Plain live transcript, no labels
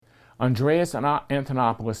Andreas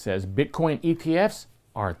Antonopoulos says Bitcoin ETFs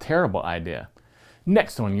are a terrible idea.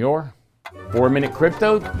 Next on your 4-Minute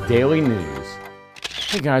Crypto Daily News.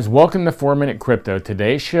 Hey guys, welcome to 4-Minute Crypto.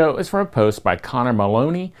 Today's show is from a post by Connor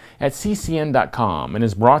Maloney at ccn.com and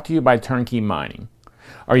is brought to you by Turnkey Mining.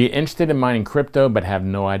 Are you interested in mining crypto but have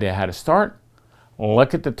no idea how to start?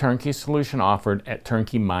 Look at the turnkey solution offered at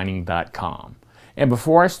turnkeymining.com. And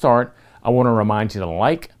before I start, I want to remind you to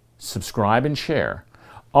like, subscribe, and share.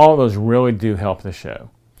 All those really do help the show.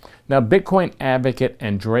 Now, Bitcoin advocate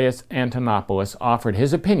Andreas Antonopoulos offered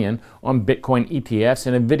his opinion on Bitcoin ETFs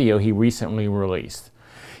in a video he recently released.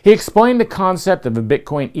 He explained the concept of a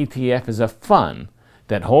Bitcoin ETF as a fund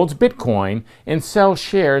that holds Bitcoin and sells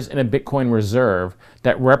shares in a Bitcoin reserve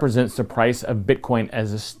that represents the price of Bitcoin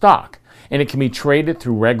as a stock, and it can be traded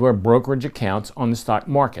through regular brokerage accounts on the stock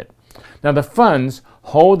market. Now, the funds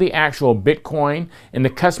hold the actual Bitcoin, and the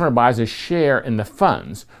customer buys a share in the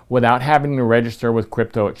funds without having to register with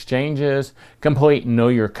crypto exchanges, complete Know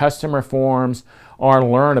Your Customer forms, or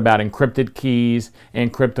learn about encrypted keys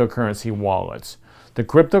and cryptocurrency wallets. The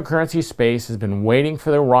cryptocurrency space has been waiting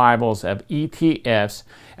for the arrivals of ETFs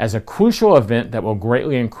as a crucial event that will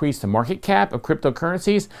greatly increase the market cap of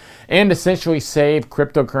cryptocurrencies and essentially save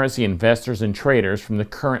cryptocurrency investors and traders from the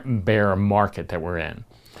current bear market that we're in.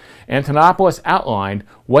 Antonopoulos outlined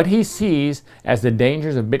what he sees as the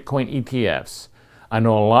dangers of Bitcoin ETFs. I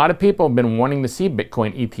know a lot of people have been wanting to see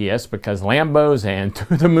Bitcoin ETFs because Lambos and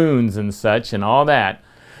to the moons and such and all that.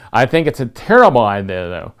 I think it's a terrible idea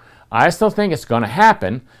though. I still think it's going to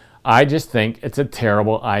happen. I just think it's a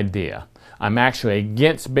terrible idea. I'm actually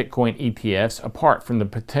against Bitcoin ETFs apart from the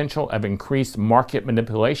potential of increased market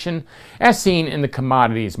manipulation as seen in the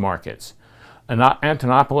commodities markets.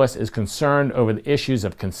 Antonopoulos is concerned over the issues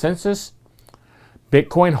of consensus.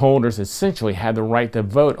 Bitcoin holders essentially have the right to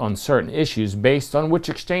vote on certain issues based on which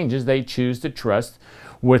exchanges they choose to trust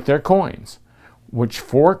with their coins, which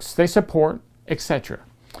forks they support, etc.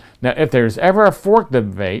 Now, if there's ever a fork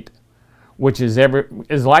debate, which is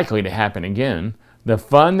likely to happen again, the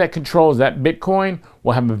fund that controls that Bitcoin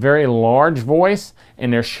will have a very large voice,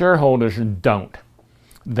 and their shareholders don't.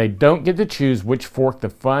 They don't get to choose which fork the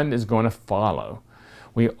fund is going to follow.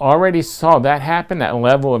 We already saw that happen at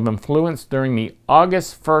level of influence during the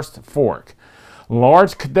August 1st fork.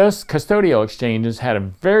 Large custodial exchanges had a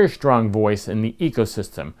very strong voice in the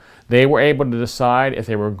ecosystem. They were able to decide if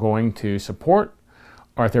they were going to support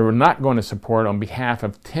or if they were not going to support on behalf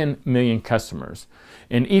of 10 million customers.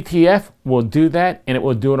 An ETF will do that, and it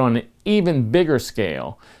will do it on an even bigger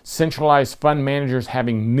scale. Centralized fund managers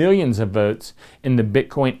having millions of votes in the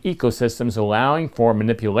Bitcoin ecosystems, allowing for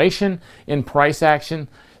manipulation in price action,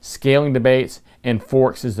 scaling debates, and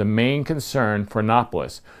forks is the main concern for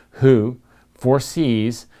Antonopoulos, who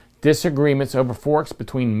foresees disagreements over forks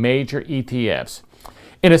between major ETFs.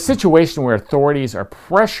 In a situation where authorities are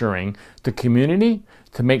pressuring the community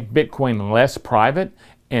to make Bitcoin less private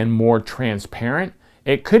and more transparent,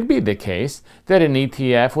 it could be the case that an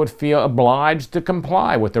ETF would feel obliged to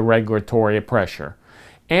comply with the regulatory pressure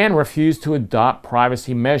and refuse to adopt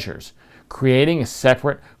privacy measures, creating a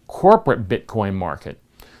separate corporate Bitcoin market.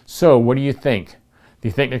 So what do you think? Do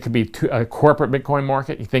you think there could be a corporate Bitcoin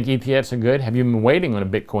market? You think ETFs are good? Have you been waiting on a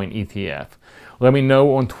Bitcoin ETF? Let me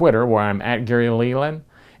know on Twitter, where I'm at Gary Leland.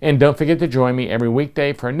 And don't forget to join me every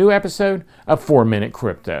weekday for a new episode of 4-Minute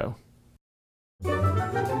Crypto.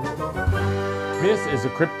 This is a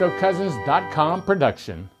CryptoCousins.com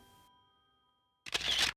production.